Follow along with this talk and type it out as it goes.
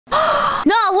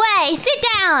Hey, sit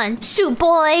down, suit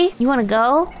boy. You wanna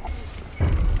go?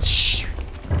 Shh.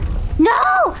 No!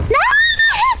 No!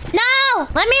 No!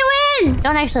 Let me win!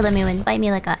 Don't actually let me win. Fight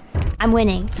me like a... I'm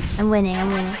winning. I'm winning. I'm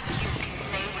winning.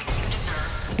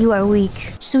 You are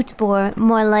weak. Suit boy,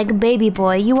 more like baby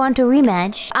boy. You want a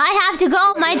rematch? I have to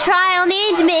go. My trial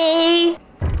needs me.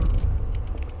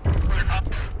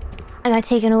 I got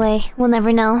taken away. We'll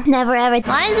never know. Never ever.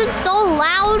 Why is it so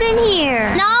loud in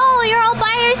here? No, you're all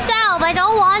by yourself. I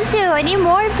don't want to. I need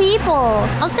more people.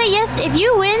 I'll say yes. If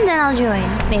you win, then I'll join.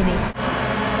 Maybe.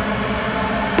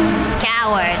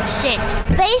 Coward. Shit.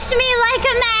 Face me like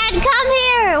a man. Come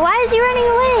here. Why is he running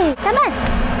away? Come on.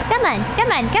 Come on,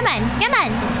 come on, come on, come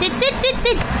on. Sit, sit, sit,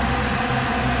 sit.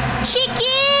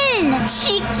 Chicken!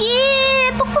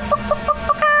 Chicken!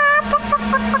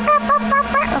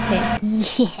 Okay.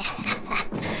 Yeah.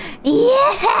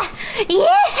 Yeah.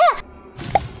 Yeah.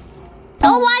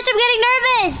 Don't watch, I'm getting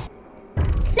nervous.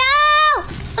 No!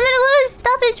 I'm gonna lose.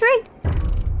 Stop it, it's rigged.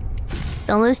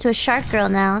 Don't lose to a shark girl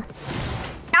now.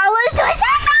 I'll lose to a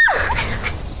shark girl!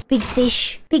 Big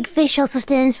fish. Big fish also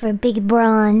stands for big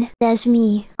brawn. That's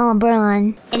me. All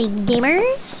brawn. Any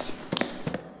gamers?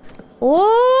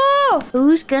 Oh!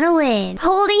 Who's gonna win?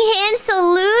 Holding hand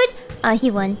salute?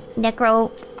 He won.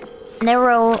 Necro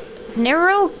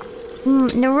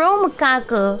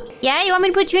macaco. Yeah, you want me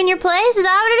to put you in your place? Is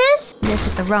that what it is? Mess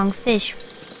with the wrong fish,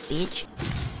 bitch.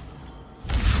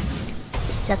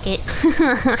 Suck it.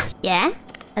 Yeah?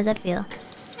 How's that feel?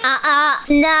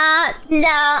 No,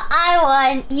 I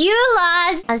won. You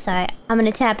lost. I'm sorry. I'm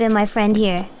gonna tap in my friend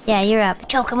here. Yeah, you're up.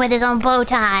 Choke him with his own bow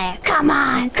tie. Come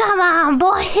on,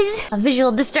 boys. A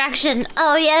visual distraction.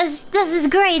 Oh, yes, this is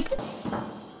great.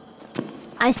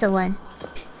 I still won.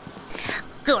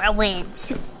 Gura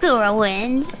wins. Gura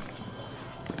wins.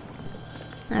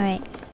 All right.